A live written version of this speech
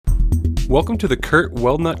Welcome to the CURT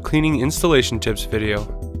weld nut cleaning installation tips video.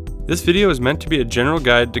 This video is meant to be a general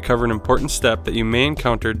guide to cover an important step that you may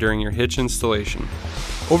encounter during your hitch installation.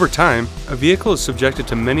 Over time, a vehicle is subjected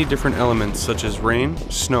to many different elements such as rain,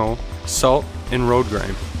 snow, salt, and road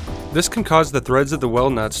grime. This can cause the threads of the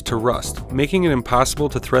weld nuts to rust, making it impossible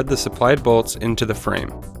to thread the supplied bolts into the frame.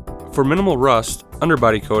 For minimal rust,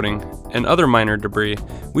 underbody coating, and other minor debris,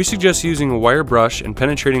 we suggest using a wire brush and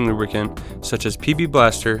penetrating lubricant such as PB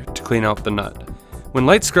Blaster to clean out the nut. When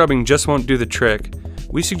light scrubbing just won't do the trick,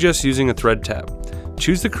 we suggest using a thread tap.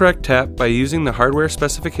 Choose the correct tap by using the hardware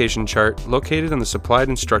specification chart located on the supplied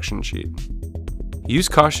instruction sheet. Use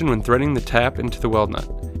caution when threading the tap into the weld nut.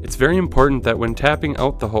 It's very important that when tapping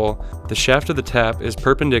out the hole, the shaft of the tap is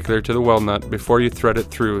perpendicular to the weld nut before you thread it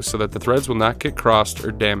through so that the threads will not get crossed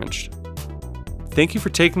or damaged. Thank you for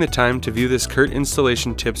taking the time to view this CURT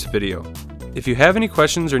installation tips video. If you have any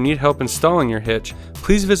questions or need help installing your hitch,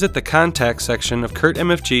 please visit the contact section of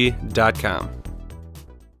curtmfg.com.